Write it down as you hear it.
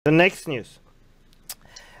The next news.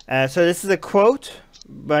 So this is a quote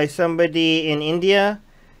by somebody in India.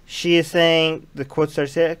 She is saying, the quote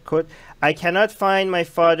starts here, quote, "I cannot find my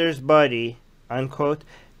father's body," unquote.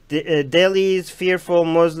 Delhi's fearful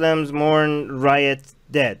Muslims mourn riot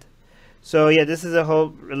dead. So yeah, this is a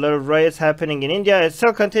lot of riots happening in India. It's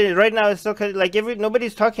still continuing right now. It's still like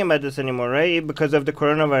nobody's talking about this anymore, right? Because of the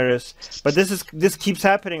coronavirus. But this keeps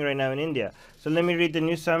happening right now in India. So let me read the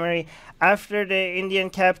news summary. After the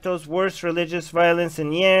Indian capital's worst religious violence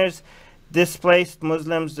in years, displaced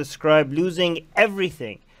Muslims describe losing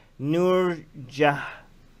everything. Noor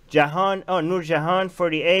Jahan,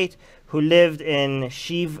 48, who lived in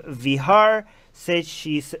Shiv Vihar, said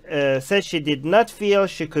she did not feel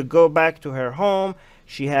she could go back to her home.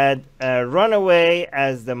 She had run away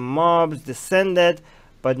as the mobs descended,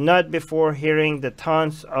 but not before hearing the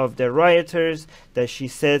taunts of the rioters that she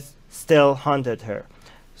said still haunted her.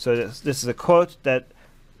 So this is a quote that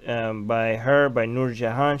by Noor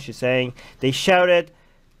Jahan. She's saying, "They shouted,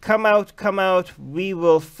 'Come out, we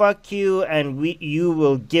will fuck you, and you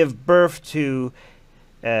will give birth to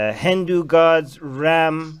Hindu gods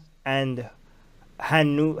Ram and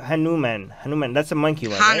Hanuman." Hanuman, that's a monkey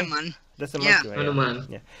one, Hanuman. Right? That's a monkey one. Hanuman.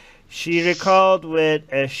 Yeah. She recalled with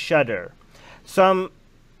a shudder. Some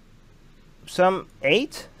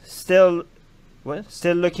 8 still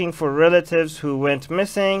looking for relatives who went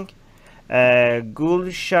missing.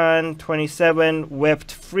 Gulshan, 27,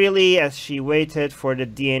 wept freely as she waited for the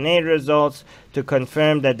DNA results to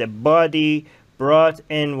confirm that the body brought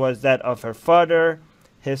in was that of her father.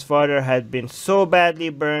 His father had been so badly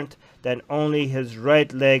burnt that only his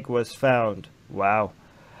right leg was found. Wow.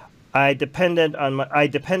 I depended on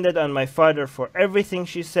my father for everything,"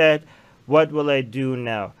 she said. "What will I do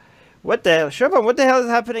now?" What the hell, Shobhan, what the hell is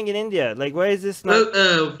happening in India? Like, why is this not...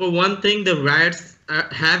 Well, for one thing, the riots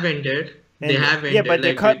have ended. They have ended. Yeah, but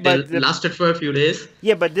they lasted for a few days.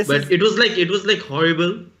 Yeah, but it was like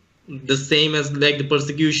horrible. The same as like the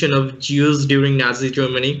persecution of Jews during Nazi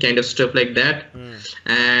Germany, kind of stuff like that.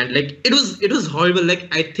 And like it was horrible. Like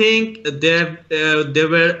I think there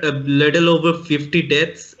were a little over 50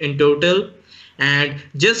 deaths in total, and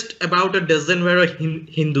just about a dozen were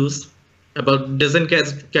Hindus. About a dozen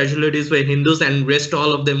casualties were Hindus, and rest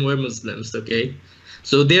all of them were Muslims. Okay,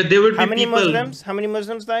 so there would be people. How many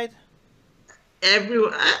Muslims died?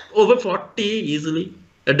 Over 40 easily.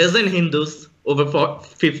 A dozen Hindus, over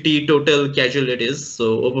 50 total casualties,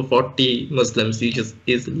 so over 40 Muslims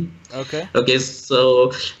easily. Okay,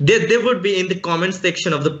 so there would be in the comment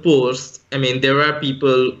section of the post, I mean, there are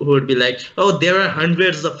people who would be like, "Oh, there are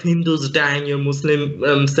hundreds of Hindus dying, your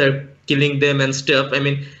Muslims are killing them and stuff." I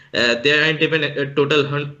mean, there aren't even a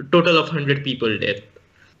total of 100 people dead.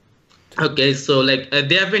 Okay, so like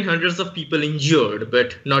there have been hundreds of people injured,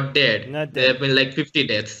 but not dead. There have been like 50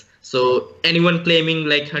 deaths. So anyone claiming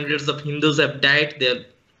like hundreds of Hindus have died, they're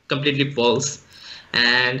completely false.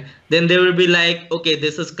 And then they will be like, okay,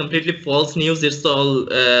 this is completely false news. It's all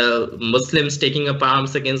Muslims taking up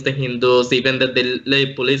arms against the Hindus. Even the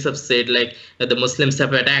Delhi police have said like the Muslims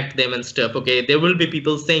have attacked them and stuff. Okay, there will be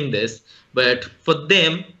people saying this, but for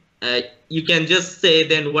them, you can just say,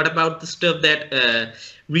 then what about the stuff that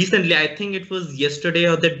recently, I think it was yesterday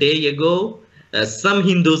or the day ago, some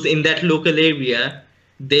Hindus in that local area,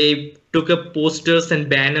 they took up posters and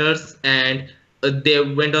banners, and they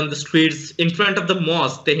went on the streets in front of the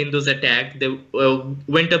mosque the Hindus attacked. They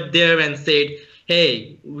went up there and said,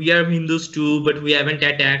 "Hey, we are Hindus too, but we haven't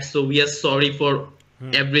attacked, so we are sorry for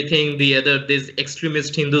everything these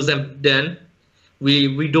extremist Hindus have done.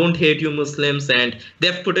 We don't hate you Muslims," and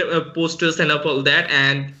they've put up posters and up all that.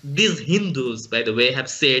 And these Hindus, by the way, have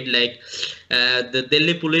said like the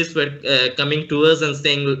Delhi police were coming to us and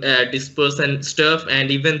saying disperse and stuff,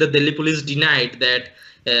 and even the Delhi police denied that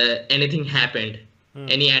anything happened,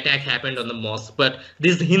 any attack happened on the mosque. But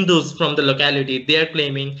these Hindus from the locality, they are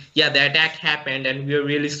claiming, yeah, the attack happened and we are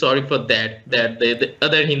really sorry for that the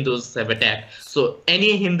other Hindus have attacked. So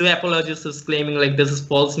any Hindu apologist is claiming like this is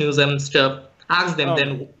false news and stuff, ask them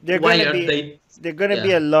then why are they... There are going to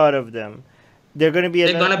be a lot of them. They're going to be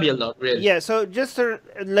a lot, really. Yeah, so just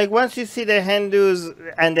like once you see the Hindus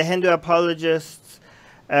and the Hindu apologists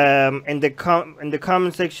in the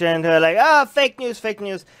comment section, they're like, fake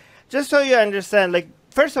news. Just so you understand, like,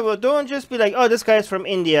 first of all, don't just be like, "Oh, this guy is from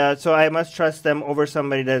India, so I must trust them over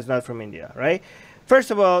somebody that is not from India," right? First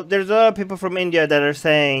of all, there's a lot of people from India that are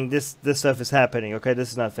saying this stuff is happening. Okay, this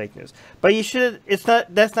is not fake news. But you should.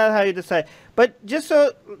 That's not how you decide. But just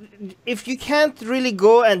so, if you can't really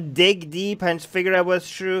go and dig deep and figure out what's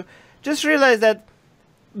true, just realize that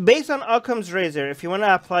based on Occam's razor, if you want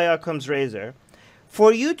to apply Occam's razor,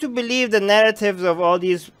 for you to believe the narratives of all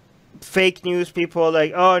these fake news people,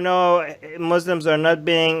 like, oh no, Muslims are not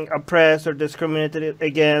being oppressed or discriminated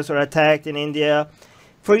against or attacked in India,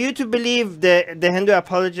 for you to believe the Hindu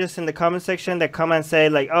apologists in the comment section that come and say,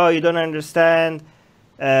 like, oh, you don't understand,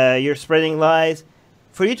 you're spreading lies,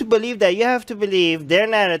 for you to believe that, you have to believe their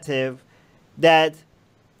narrative that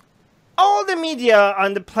all the media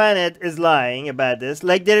on the planet is lying about this.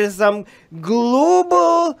 Like, there is some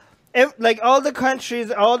global, like, all the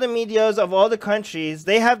countries, all the medias of all the countries,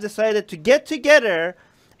 they have decided to get together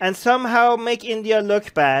and somehow make India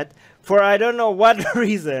look bad for I don't know what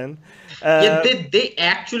reason. Yeah, they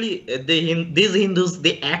actually, these Hindus,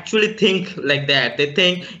 they actually think like that. They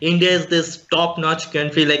think India is this top-notch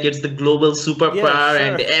country, like it's the global superpower, Yeah, sure.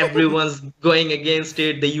 and everyone's going against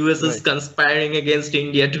it. The US is conspiring against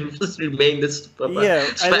India to remain this superpower. Yeah,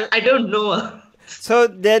 so I don't know. So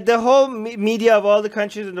the whole media of all the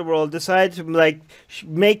countries in the world decide to, like,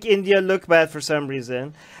 make India look bad for some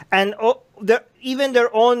reason, and even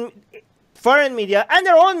their own foreign media and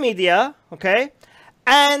their own media, okay,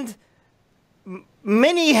 and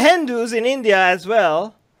many Hindus in India as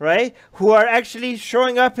well, right, who are actually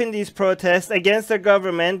showing up in these protests against the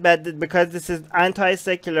government, because this is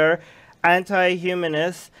anti-secular,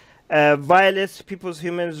 anti-humanist, violates people's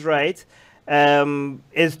human rights,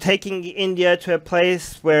 is taking India to a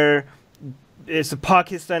place where it's a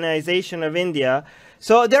Pakistanization of India.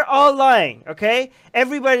 So they're all lying, okay?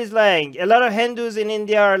 Everybody's lying. A lot of Hindus in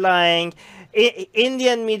India are lying.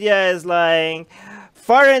 Indian media is lying.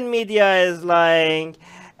 Foreign media is lying.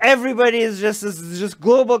 Everybody is just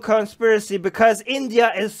global conspiracy, because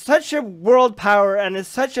India is such a world power and is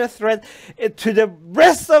such a threat to the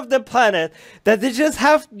rest of the planet that they just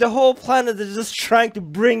have, the whole planet is just trying to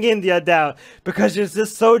bring India down, because they're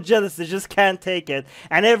just so jealous, they just can't take it,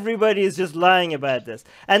 and everybody is just lying about this.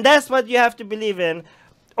 And that's what you have to believe in,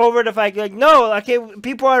 over the fact, like, no, okay,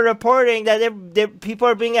 people are reporting that people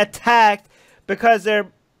are being attacked because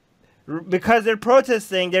they're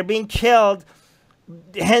protesting, they're being killed.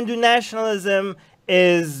 Hindu nationalism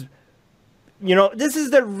is, you know, this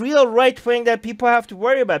is the real right wing that people have to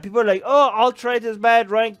worry about. People are like, oh, alt-right is bad,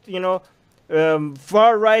 right? You know,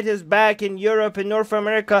 far right is back in Europe and North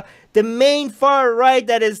America. The main far right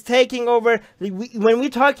that is taking over, when we're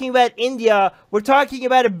talking about India, we're talking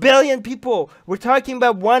about 1 billion people. We're talking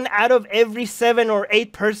about 1 out of every 7 or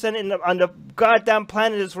 8 person on the goddamn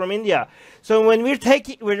planet is from India. So when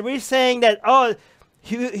we're saying that, oh,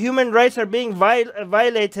 human rights are being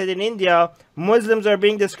violated in India, Muslims are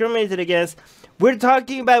being discriminated against, we're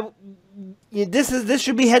talking about, this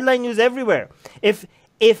should be headline news everywhere. If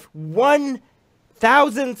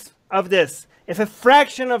 1/1000th of this, if a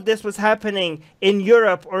fraction of this was happening in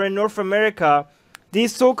Europe or in North America,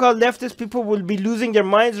 these so-called leftist people will be losing their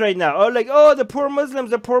minds right now. Oh, like, oh, the poor Muslims,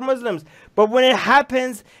 the poor Muslims. But when it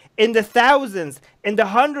happens in the thousands, in the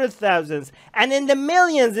 100,000s, and in the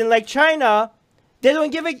millions in, like, China, they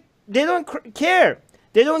don't care.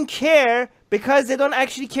 They don't care because they don't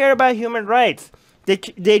actually care about human rights.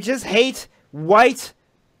 They just hate far-right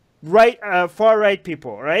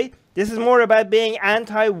people, right? This is more about being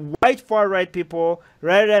anti-white far-right people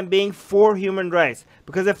rather than being for human rights.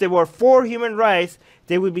 Because if they were for human rights,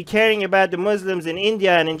 they would be caring about the Muslims in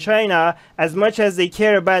India and in China as much as they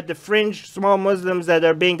care about the fringe small Muslims that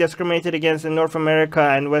are being discriminated against in North America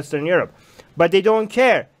and Western Europe. But they don't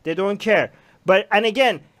care. They don't care. But, and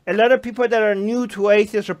again, a lot of people that are new to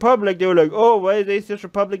Atheist Republic, they were like, oh, why is Atheist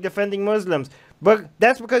Republic defending Muslims? But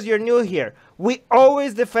that's because you're new here. We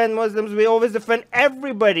always defend Muslims. We always defend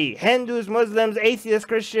everybody. Hindus, Muslims, atheists,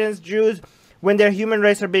 Christians, Jews, when their human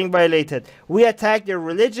rights are being violated. We attack their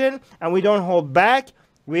religion and we don't hold back.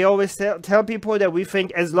 We always tell people that we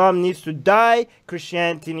think Islam needs to die,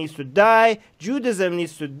 Christianity needs to die, Judaism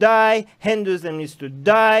needs to die, Hinduism needs to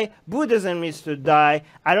die, Buddhism needs to die.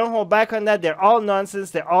 I don't hold back on that. They're all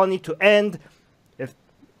nonsense. They all need to end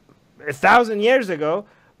 1,000 years ago.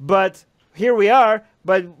 But here we are.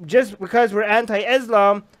 But just because we're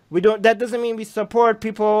anti-Islam, that doesn't mean we support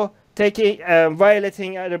people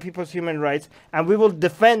violating other people's human rights. And we will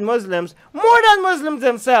defend Muslims more than Muslims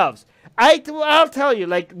themselves. I'll tell you,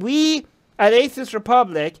 like, we at Atheist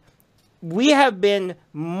Republic, we have been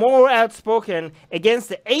more outspoken against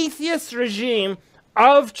the atheist regime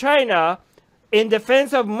of China in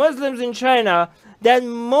defense of Muslims in China than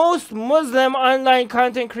most Muslim online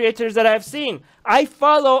content creators that I've seen. I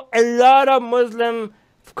follow a lot of Muslim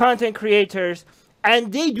content creators,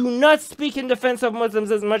 and they do not speak in defense of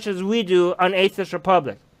Muslims as much as we do on Atheist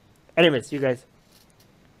Republic. Anyways, you guys.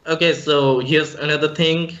 Okay, so here's another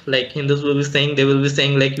thing. Like Hindus will be saying, they will be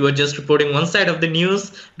saying like you are just reporting one side of the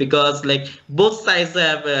news because like both sides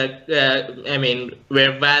have, I mean,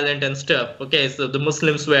 were violent and stuff. Okay, so the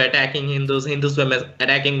Muslims were attacking Hindus, Hindus were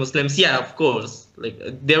attacking Muslims. Yeah, of course. Like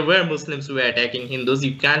there were Muslims who were attacking Hindus.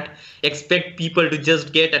 You can't expect people to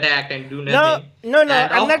just get attacked and do nothing. No. And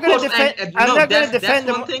I'm not going to defend. I'm not going to defend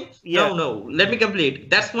that's one thing. Yeah. No. Let me complete.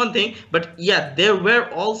 That's one thing. But yeah, there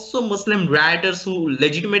were also Muslim rioters who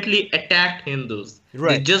legitimately attacked Hindus.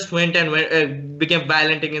 Right. They just went and became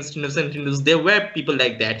violent against innocent Hindus. There were people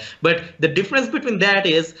like that. But the difference between that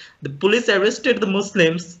is the police arrested the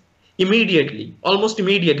Muslims immediately, almost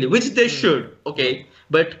immediately, which they should. Okay.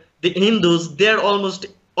 But the Hindus, they're almost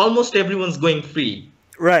everyone's going free.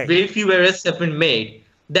 Right. Very few arrests have been made.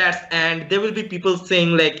 And there will be people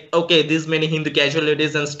saying like, okay, these many Hindu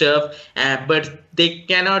casualties and stuff, but they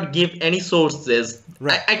cannot give any sources.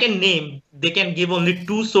 Right. I can name. They can give only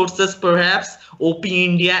two sources, perhaps OP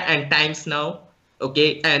India and Times Now.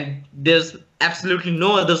 Okay, and there's absolutely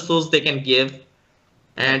no other source they can give.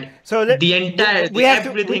 And so the entire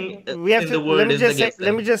everything in the world is against them.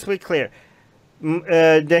 Let me just be clear.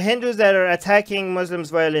 The Hindus that are attacking Muslims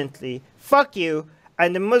violently, fuck you.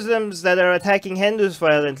 And the Muslims that are attacking Hindus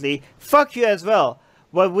violently, fuck you as well.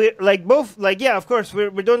 But we like both, like, yeah, of course,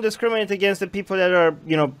 we don't discriminate against the people that are,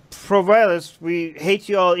 you know, pro-violence. We hate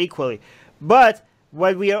you all equally. But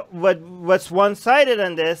what's one-sided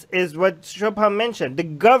on this is what Shobham mentioned. The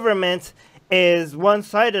government is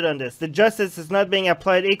one-sided on this. The justice is not being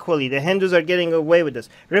applied equally. The Hindus are getting away with this.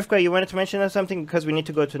 Rivka, you wanted to mention something because we need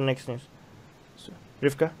to go to the next news. So,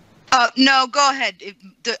 Rivka? No, go ahead.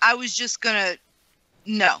 I was just gonna.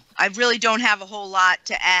 No, I really don't have a whole lot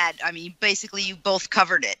to add. I mean, basically, you both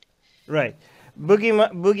covered it. Right.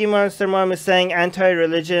 Boogie Monster Mom is saying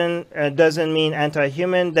anti-religion doesn't mean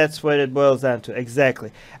anti-human. That's what it boils down to.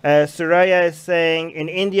 Exactly. Suraya is saying in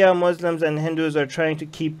India, Muslims and Hindus are trying to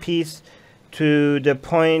keep peace to the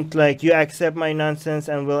point like you accept my nonsense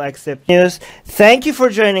and will accept news. Thank you for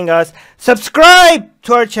joining us. Subscribe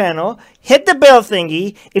to our channel. Hit the bell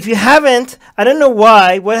thingy. If you haven't, I don't know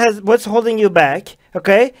why. What's holding you back?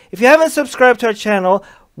 Okay? If you haven't subscribed to our channel,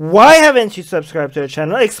 why haven't you subscribed to our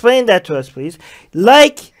channel? Explain that to us, please.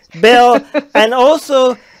 Like, bell, and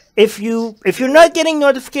also if you're not getting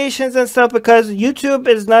notifications and stuff because YouTube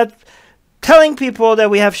is not telling people that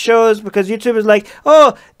we have shows because YouTube is like,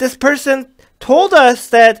 oh, this person told us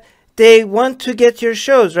that they want to get your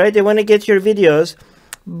shows, right? They want to get your videos,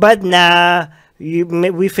 but nah,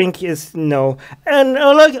 we think is no. And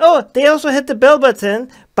like, oh, they also hit the bell button,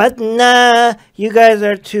 but nah, you guys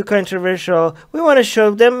are too controversial. We want to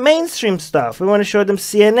show them mainstream stuff. We want to show them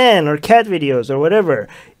CNN or cat videos or whatever.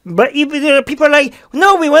 But even people are like,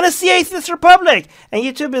 no, we want to see Atheist Republic. And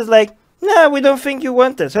YouTube is like, no, we don't think you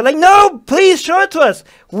want this. So like, no, please show it to us.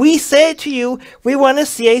 We say to you, we want to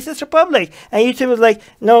see Atheist Republic. And YouTube is like,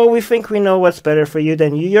 no, we think we know what's better for you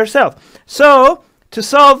than you yourself. So to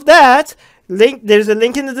solve that, there's a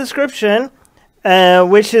link in the description,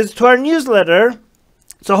 which is to our newsletter.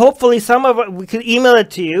 So hopefully we could email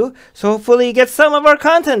it to you. So hopefully you get some of our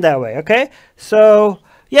content that way. Okay. So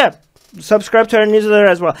yeah, subscribe to our newsletter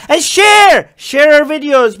as well. And share our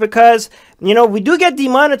videos because, you know, we do get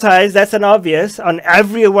demonetized. That's an obvious on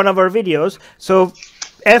every one of our videos. So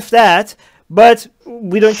F that. But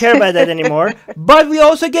we don't care about that anymore. But we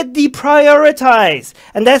also get deprioritized.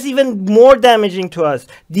 And that's even more damaging to us.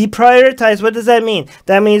 Deprioritized, what does that mean?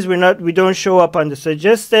 That means we don't show up on the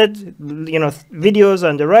suggested, you know, videos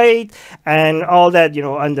on the right and all that, you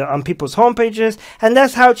know, on people's homepages. And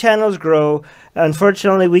that's how channels grow.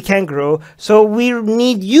 Unfortunately, we can't grow. So we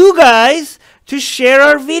need you guys to share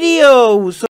our videos.